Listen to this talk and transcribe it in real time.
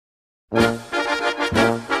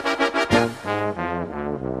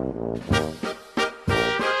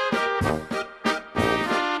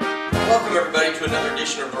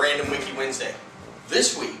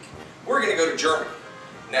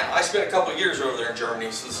spent a couple of years over there in Germany,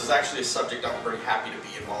 so this is actually a subject I'm pretty happy to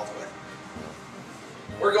be involved with.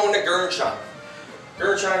 We're going to Gernsheim.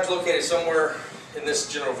 Gernsheim is located somewhere in this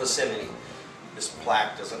general vicinity. This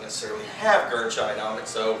plaque doesn't necessarily have Gernsheim on it,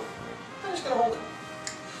 so I'm just going to hold it.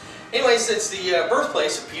 Anyways, it's the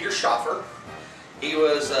birthplace of Peter Schaffer. He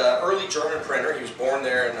was an early German printer. He was born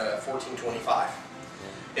there in 1425.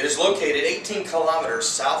 It is located 18 kilometers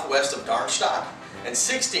southwest of Darmstadt and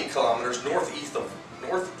 16 kilometers northeast of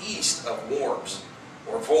Worms,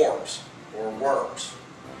 or Worms,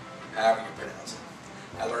 however you pronounce it.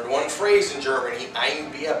 I learned one phrase in Germany,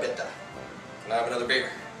 ein Bier bitte. Can I have another beer?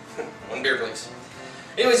 One beer, please.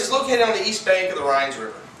 Anyways, it's located on the east bank of the Rhine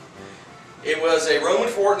River. It was a Roman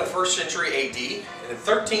fort in the 1st century AD, and in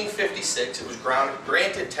 1356 it was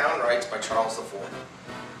granted town rights by Charles IV.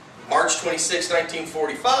 March 26,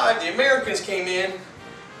 1945, the Americans came in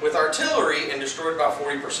with artillery and destroyed about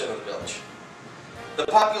 40% of the village. The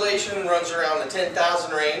population runs around the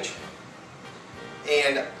 10,000 range,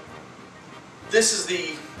 and this is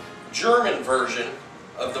the German version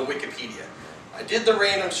of the Wikipedia. I did the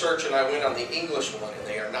random search and I went on the English one, and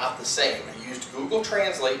they are not the same. I used Google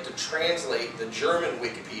Translate to translate the German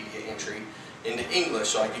Wikipedia entry into English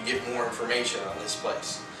so I could get more information on this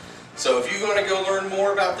place. So if you're going to go learn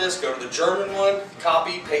more about this, go to the German one,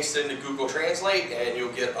 copy, paste it into Google Translate, and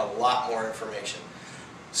you'll get a lot more information.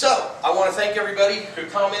 So, I want to thank everybody who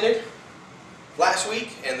commented last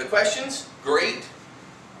week, and the questions, great.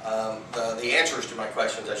 The answers to my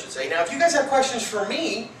questions, I should say. Now, if you guys have questions for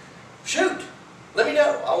me, shoot, let me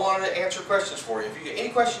know. I want to answer questions for you. If you get any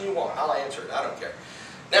question you want, I'll answer it. I don't care.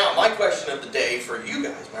 Now, my question of the day for you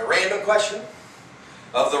guys, my random question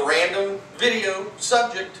of the random video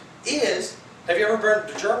subject is, have you ever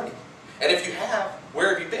been to Germany? And if you have,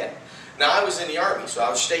 where have you been? Now, I was in the Army, so I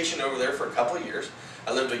was stationed over there for a couple of years.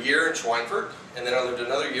 I lived a year in Schweinfurt, and then I lived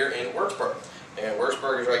another year in Würzburg. And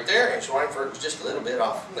Würzburg is right there, and Schweinfurt is just a little bit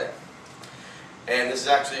off from there. And this is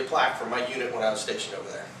actually a plaque from my unit when I was stationed over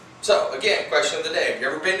there. So, again, question of the day. Have you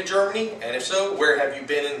ever been to Germany? And if so, where have you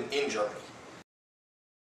been in Germany?